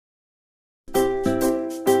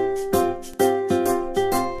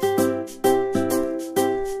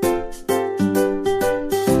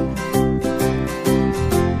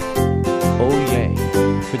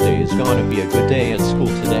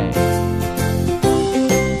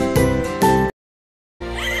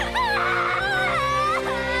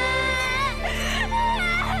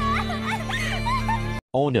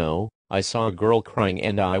Oh no, I saw a girl crying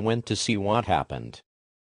and I went to see what happened.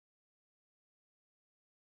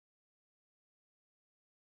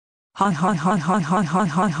 Ha ha ha ha ha ha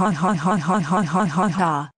ha ha ha ha ha ha ha ha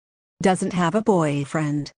ha. Doesn't have a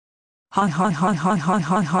boyfriend. Ha ha ha ha ha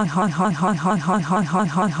ha ha ha ha ha ha ha ha ha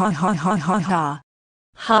ha ha ha ha ha ha.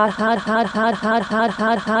 Ha ha ha ha ha ha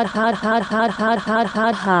ha ha ha ha ha ha ha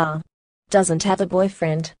ha ha. Doesn't have a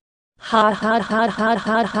boyfriend. Ha ha ha ha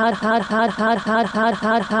ha ha ha ha ha ha ha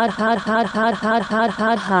ha ha ha ha ha ha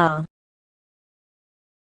ha ha.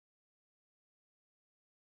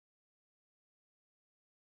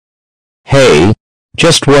 Hey,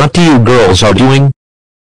 just what do you girls are doing?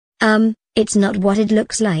 It's not what it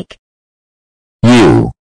looks like.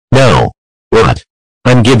 You. No. What?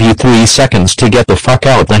 I'm give you 3 seconds to get the fuck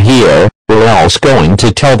out of here, or else going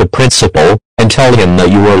to tell the principal, and tell him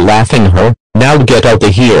that you were laughing her. Now get out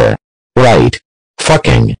of here. Right.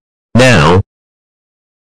 Fucking. Now.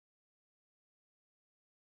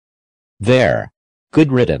 There.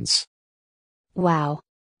 Good riddance. Wow.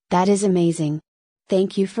 That is amazing.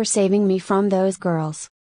 Thank you for saving me from those girls.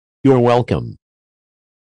 You're welcome.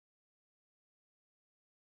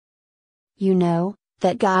 You know,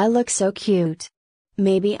 that guy looks so cute.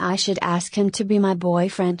 Maybe I should ask him to be my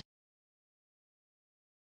boyfriend.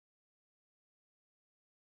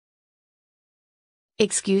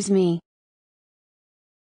 Excuse me.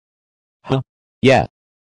 Huh? Yeah.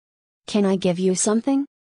 Can I give you something?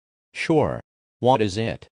 Sure. What is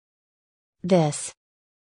it? This.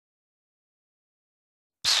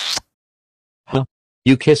 Huh?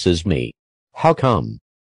 You kisses me. How come?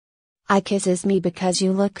 I kisses me because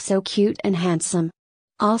you look so cute and handsome.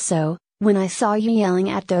 Also, when I saw you yelling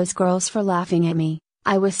at those girls for laughing at me,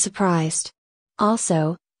 I was surprised.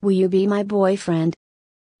 Also, will you be my boyfriend?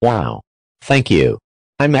 Wow. Thank you.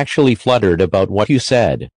 I'm actually fluttered about what you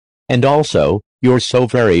said. And also, you're so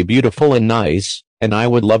very beautiful and nice, and I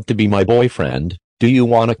would love to be my boyfriend. Do you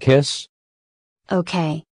want a kiss?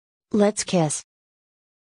 Okay. Let's kiss.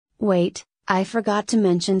 Wait, I forgot to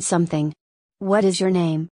mention something. What is your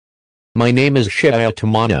name? My name is Shiya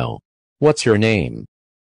Tomono. What's your name?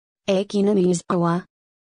 Akina Mizuwa.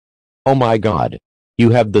 Oh my god.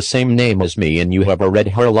 You have the same name as me and you have a red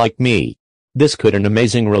hair like me. This could an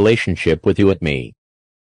amazing relationship with you and me.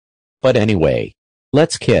 But anyway.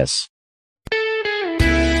 Let's kiss.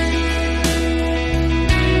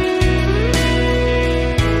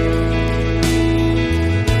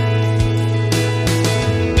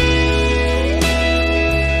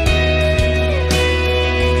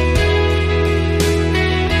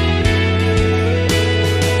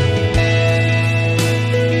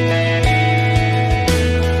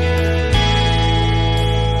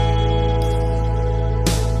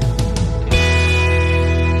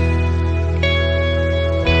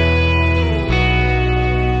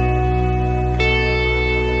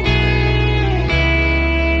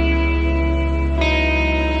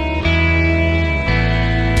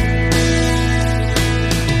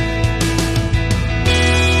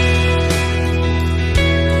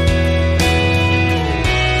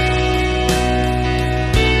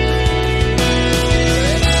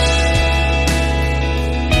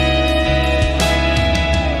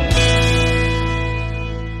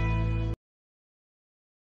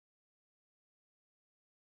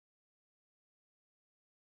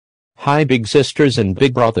 Hi big sisters and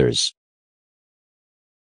big brothers.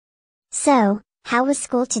 So, how was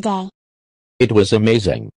school today? It was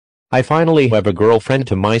amazing. I finally have a girlfriend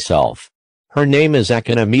to myself. Her name is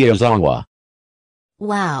Akina Miyazawa.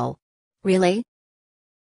 Wow. Really?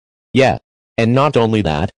 Yeah. And not only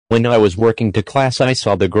that, when I was working to class I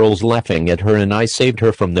saw the girls laughing at her and I saved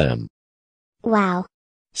her from them. Wow.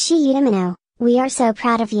 Shiya Tomono, we are so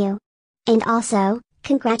proud of you. And also,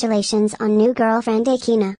 congratulations on new girlfriend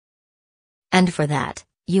Akina. And for that,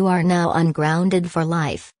 you are now ungrounded for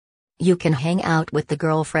life. You can hang out with the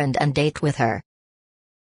girlfriend and date with her.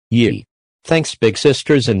 Yee. Thanks big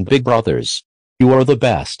sisters and big brothers. You are the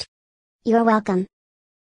best. You're welcome.